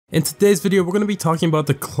In today's video, we're going to be talking about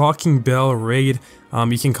the Cluckin Bell Raid.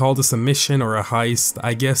 You can call this a mission or a heist.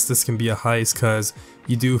 I guess this can be a heist because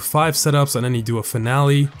you do 5 setups and then you do a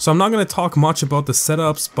finale. So I'm not going to talk much about the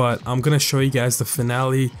setups, but I'm going to show you guys the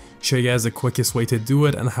finale, show you guys the quickest way to do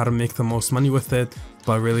it and how to make the most money with it.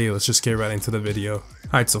 But really, let's just get right into the video.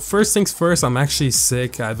 Alright, so first things first, I'm actually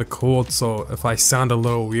sick. I have a cold, so if I sound a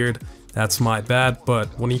little weird, that's my bad.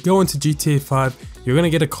 But when you go into GTA 5, you're gonna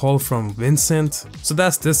get a call from Vincent. So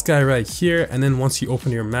that's this guy right here, and then once you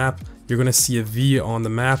open your map, you're gonna see a V on the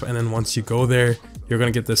map, and then once you go there, you're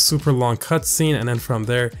gonna get this super long cutscene, and then from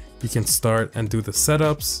there, you can start and do the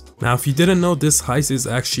setups. Now, if you didn't know, this heist is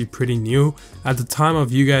actually pretty new. At the time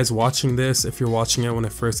of you guys watching this, if you're watching it when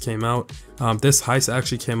it first came out, this heist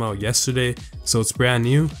actually came out yesterday, so it's brand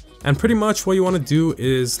new. And pretty much what you want to do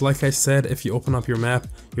is, like I said, if you open up your map,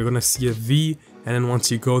 you're going to see a V, and then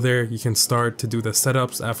once you go there, you can start to do the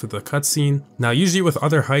setups after the cutscene. Now, usually with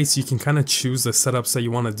other heists, you can kind of choose the setups that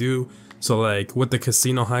you want to do. So like with the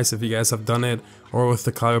casino heist, if you guys have done it, or with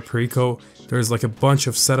the Cayo Perico, there's like a bunch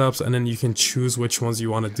of setups, and then you can choose which ones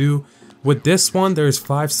you want to do. With this one, there's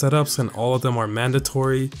 5 setups and all of them are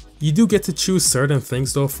mandatory. You do get to choose certain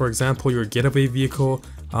things though. For example, your getaway vehicle,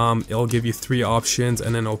 it'll give you 3 options,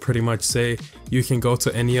 and then it'll pretty much say you can go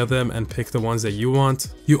to any of them and pick the ones that you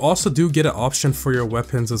want. You also do get an option for your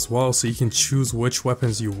weapons as well, so you can choose which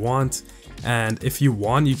weapons you want. And if you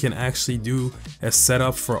want, you can actually do a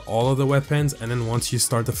setup for all of the weapons, and then once you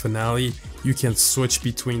start the finale, you can switch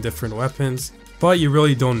between different weapons. But you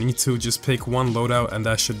really don't need to, just pick one loadout and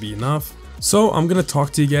that should be enough. So I'm gonna talk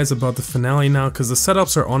to you guys about the finale now, because the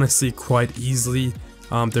setups are honestly quite easily.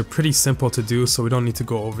 They're pretty simple to do, so we don't need to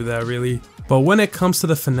go over that really. But when it comes to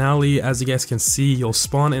the finale, as you guys can see, you'll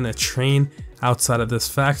spawn in a train outside of this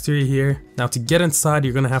factory here. Now to get inside,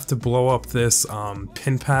 you're gonna have to blow up this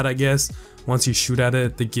pin pad, I guess. Once you shoot at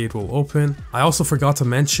it, the gate will open. I also forgot to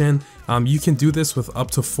mention, you can do this with up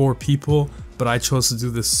to 4 people, but I chose to do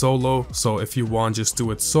this solo, so if you want, just do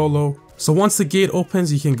it solo. So once the gate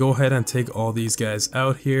opens, you can go ahead and take all these guys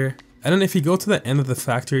out here. And then if you go to the end of the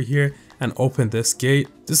factory here and open this gate,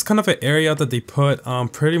 this is kind of an area that they put,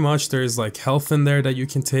 pretty much there's like health in there that you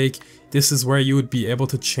can take. This is where you would be able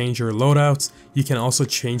to change your loadouts. You can also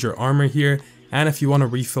change your armor here. And if you want to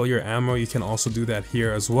refill your ammo, you can also do that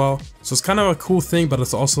here as well. So it's kind of a cool thing, but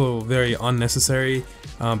it's also very unnecessary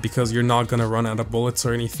because you're not going to run out of bullets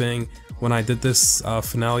or anything. When I did this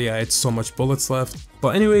finale, I had so much bullets left.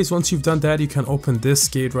 But anyways, once you've done that, you can open this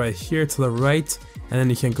gate right here to the right. And then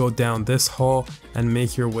you can go down this hall and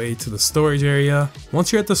make your way to the storage area.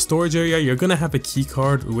 Once you're at the storage area, you're going to have a key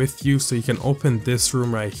card with you, so you can open this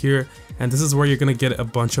room right here. And this is where you're going to get a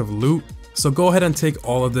bunch of loot. So go ahead and take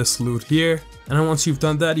all of this loot here. And then once you've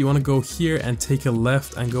done that, you want to go here and take a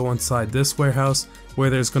left and go inside this warehouse where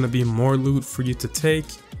there's going to be more loot for you to take.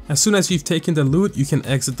 As soon as you've taken the loot, you can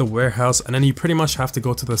exit the warehouse, and then you pretty much have to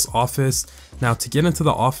go to this office. Now to get into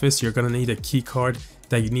the office, you're going to need a key card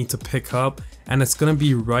that you need to pick up, and it's going to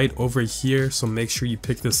be right over here, so make sure you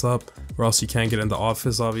pick this up or else you can't get in the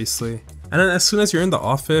office obviously. And then as soon as you're in the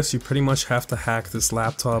office, you pretty much have to hack this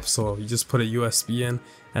laptop, so you just put a USB in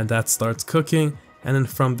and that starts cooking. And then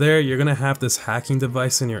from there, you're going to have this hacking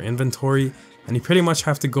device in your inventory, and you pretty much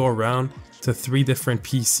have to go around to 3 different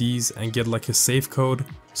PCs and get like a safe code.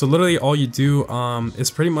 So literally all you do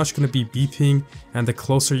is pretty much going to be beeping, and the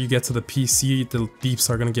closer you get to the PC, the beeps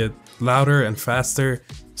are going to get louder and faster.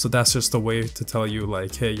 So that's just a way to tell you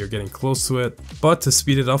like, hey, you're getting close to it. But to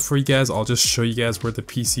speed it up for you guys, I'll just show you guys where the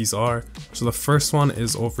PCs are. So the first one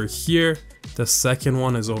is over here, the second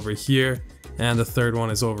one is over here, and the third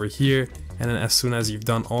one is over here. And then as soon as you've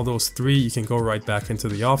done all those 3, you can go right back into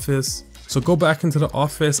the office. So go back into the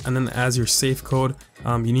office, and then as your safe code,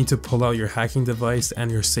 you need to pull out your hacking device, and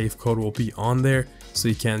your safe code will be on there. So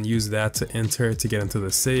you can use that to enter to get into the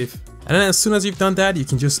safe. And then as soon as you've done that, you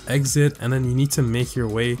can just exit, and then you need to make your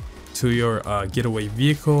way to your getaway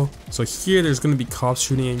vehicle. So here there's going to be cops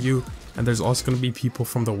shooting at you, and there's also going to be people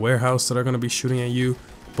from the warehouse that are going to be shooting at you.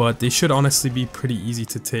 But they should honestly be pretty easy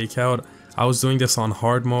to take out. I was doing this on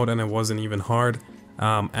hard mode and it wasn't even hard,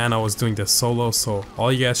 and I was doing this solo, so all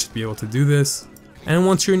you guys should be able to do this. And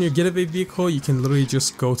once you're in your getaway vehicle, you can literally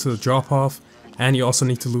just go to the drop off, and you also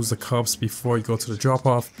need to lose the cups before you go to the drop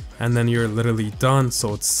off, and then you're literally done.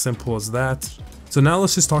 So it's simple as that. So now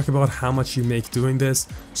let's just talk about how much you make doing this.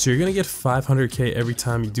 So you're gonna get 500k every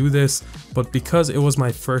time you do this, but because it was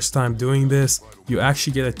my first time doing this, you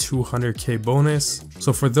actually get a 200k bonus.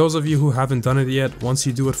 So for those of you who haven't done it yet, once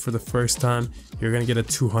you do it for the first time, you're gonna get a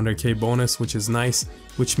 200k bonus, which is nice,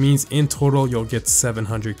 which means in total you'll get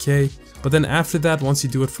 700k. But then after that, once you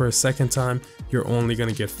do it for a second time, you're only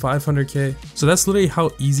gonna get 500k. So that's literally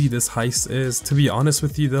how easy this heist is. To be honest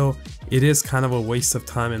with you though, it is kind of a waste of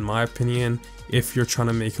time in my opinion. If you're trying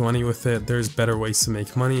to make money with it, there's better ways to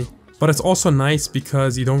make money. But it's also nice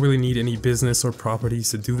because you don't really need any business or properties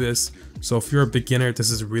to do this. So if you're a beginner, this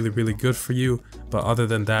is really good for you. But other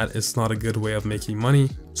than that, it's not a good way of making money.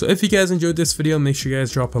 So if you guys enjoyed this video, make sure you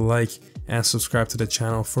guys drop a like and subscribe to the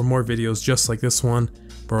channel for more videos just like this one.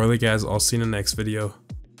 But really guys, I'll see you in the next video.